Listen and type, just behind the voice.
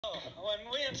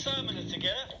When we and Simon are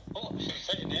together, I should have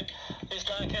said your name, it's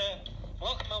like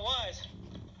Morecambe and Wise.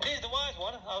 He's the wise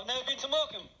one. I've never been to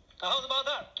Morecambe. Now, how's about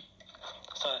that?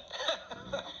 Sorry.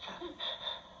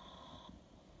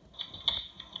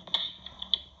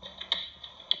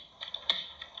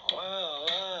 Well,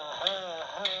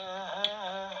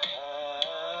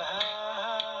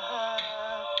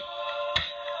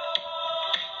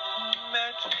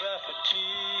 met Rafferty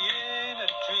in a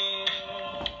dream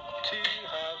to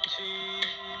have tea.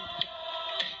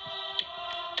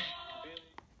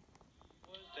 Billy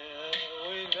was there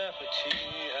with Rafferty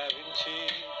having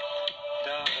tea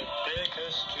down at Baker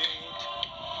Street.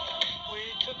 We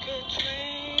took a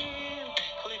train,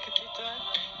 clickety-clack,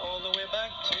 all the way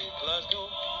back to Glasgow.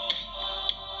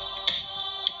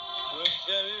 With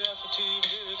Jerry Rafferty,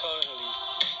 Billy Connolly,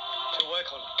 to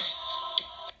Wycombe.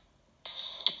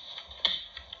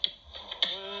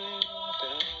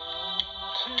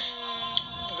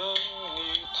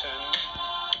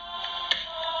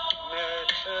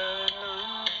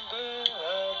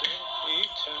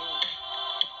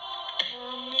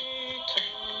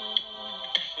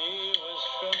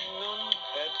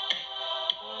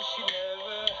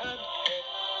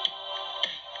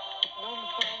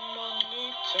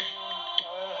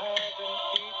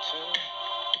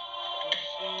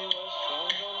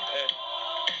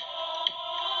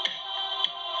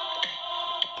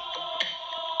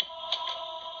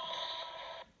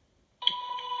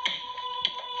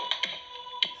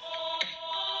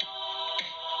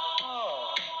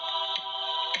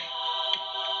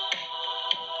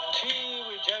 Tea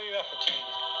with Jerry Rafferty.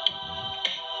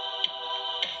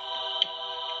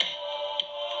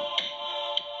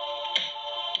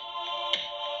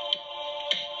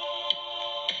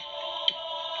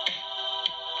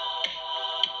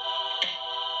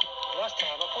 Last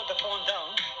time I put the phone down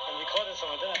and recorded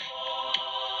something, didn't I?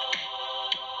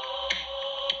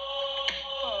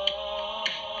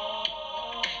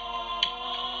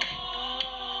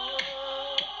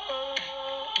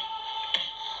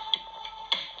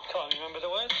 Can't remember the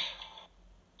words.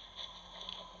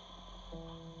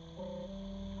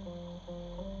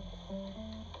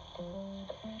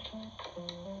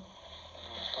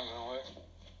 It's not gonna work.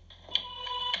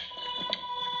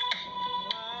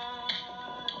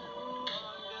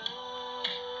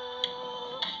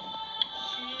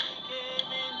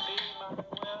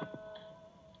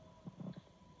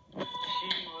 She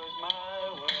was my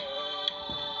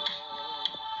world.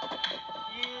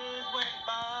 Years went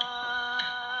by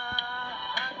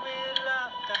and we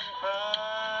laughed and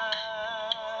cried.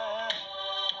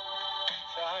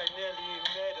 I nearly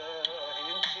made her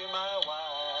into my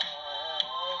wife.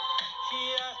 She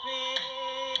asked me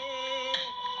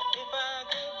if I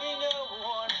could be no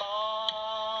one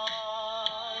boy.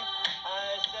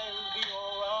 I said it would be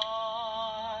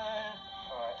alright.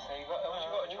 Alright, so what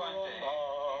you've got to try and do is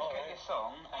get your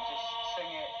song and just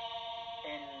sing it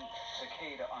in the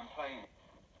key that I'm playing.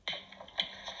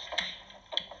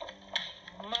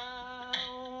 My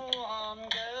one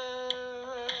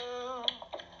girl,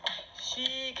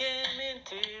 she came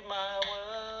into my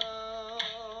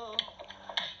world.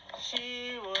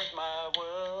 She was my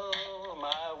world,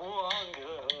 my one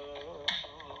girl.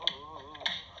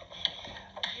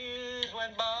 Years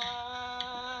went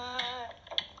by,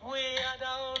 we had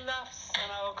our laughs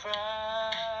and our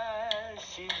cries.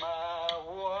 She's my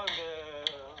one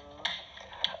girl.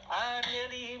 I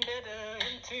nearly made her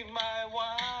into my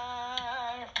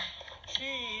wife.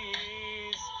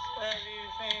 She's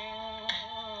everything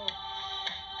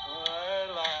I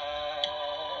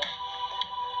like.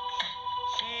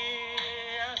 She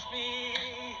asked me,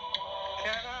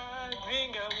 can I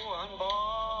bring her one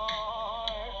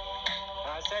boy?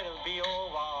 I said it'll be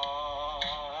alright.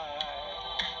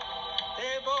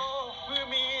 They both threw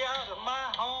me out of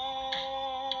my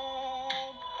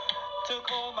home, took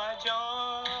all my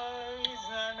joys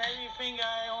and everything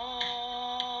I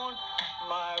own.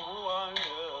 My one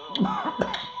girl,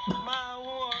 my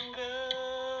one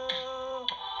girl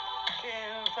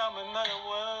came from another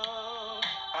world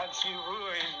and she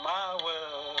ruined my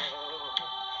world.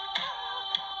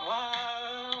 My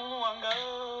one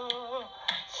girl,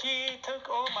 she took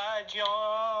all my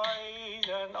joys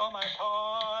and all my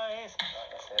toys,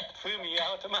 threw me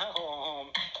out of my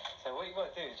home. So what you've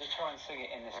got to do is just try and sing it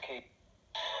in this key.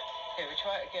 Here, we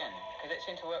try it again, because it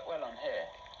seemed to work well on here.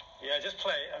 Yeah, just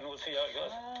play it and we'll see how it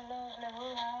goes.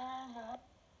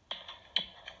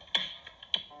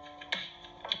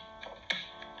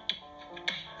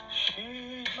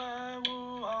 She's my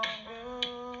one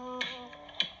girl.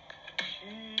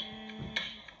 She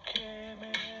came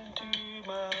into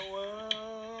my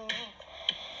world.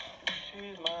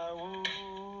 She's my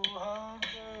woo.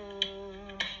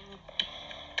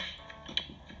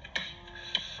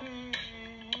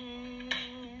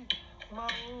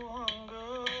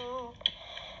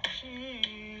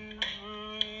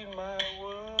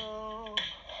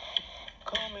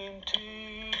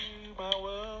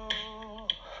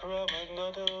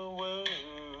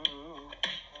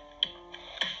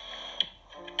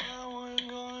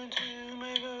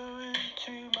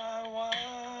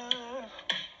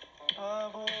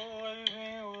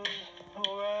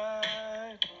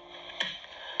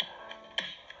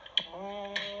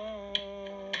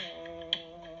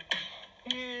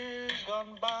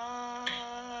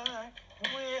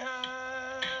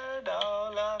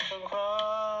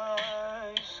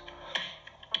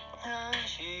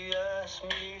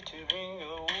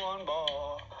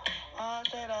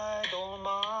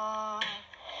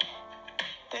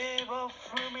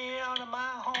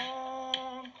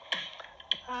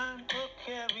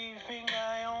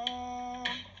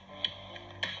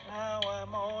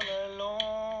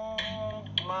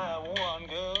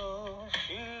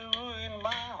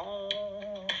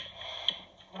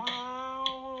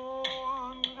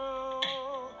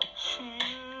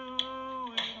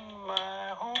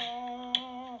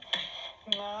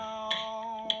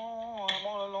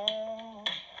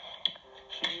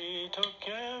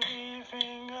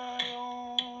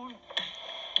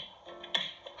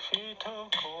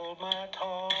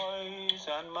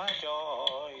 and my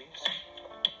joys.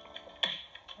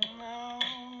 Now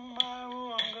my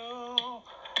one girl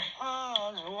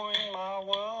has ruined my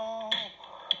world.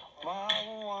 My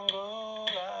one girl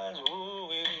has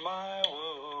ruined my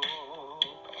world.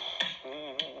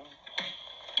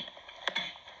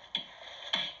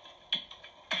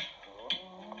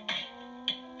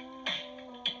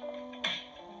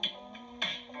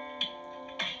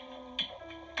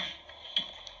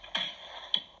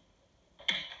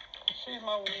 She's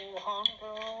my Wuhan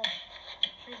girl.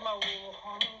 She's my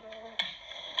Wuhan girl.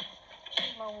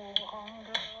 She's my Wuhan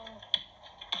girl.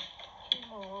 She's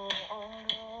my Wuhan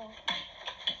girl.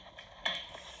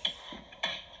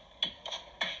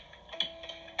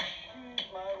 She's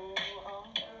my Wuhan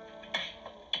girl.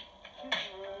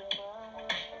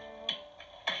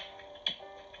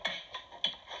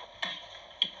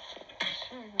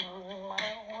 She's ruined my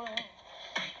world.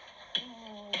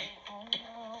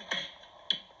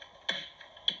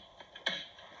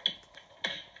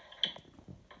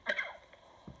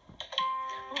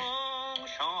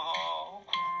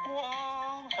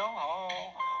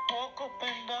 Woke up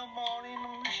in the morning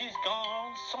and she's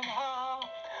gone somehow.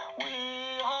 We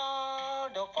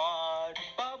had a fight,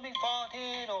 but we fought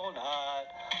it all night.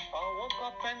 I woke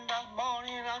up in the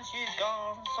morning and she's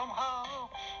gone somehow.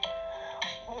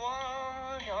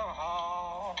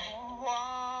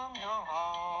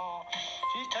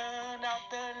 She turned out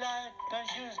the light and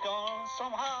she's gone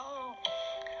somehow.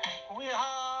 We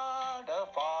had a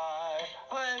fight,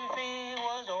 everything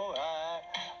was alright.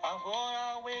 I thought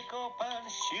I'd wake up and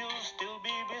she'll still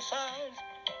be beside.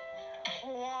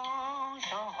 Wang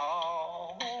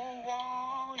Shanghao,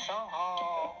 Wang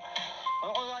Shanghao.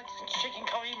 Oh, that chicken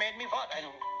curry made me fart. I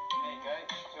know. There you go.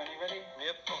 So are you ready?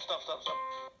 Yep. Oh, stop.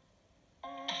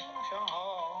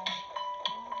 Shanghao.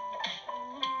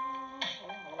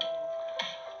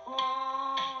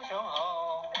 Wang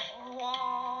Shanghao,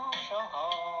 Wang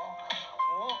Shanghao.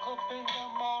 Woke up in the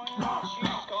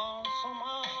morning.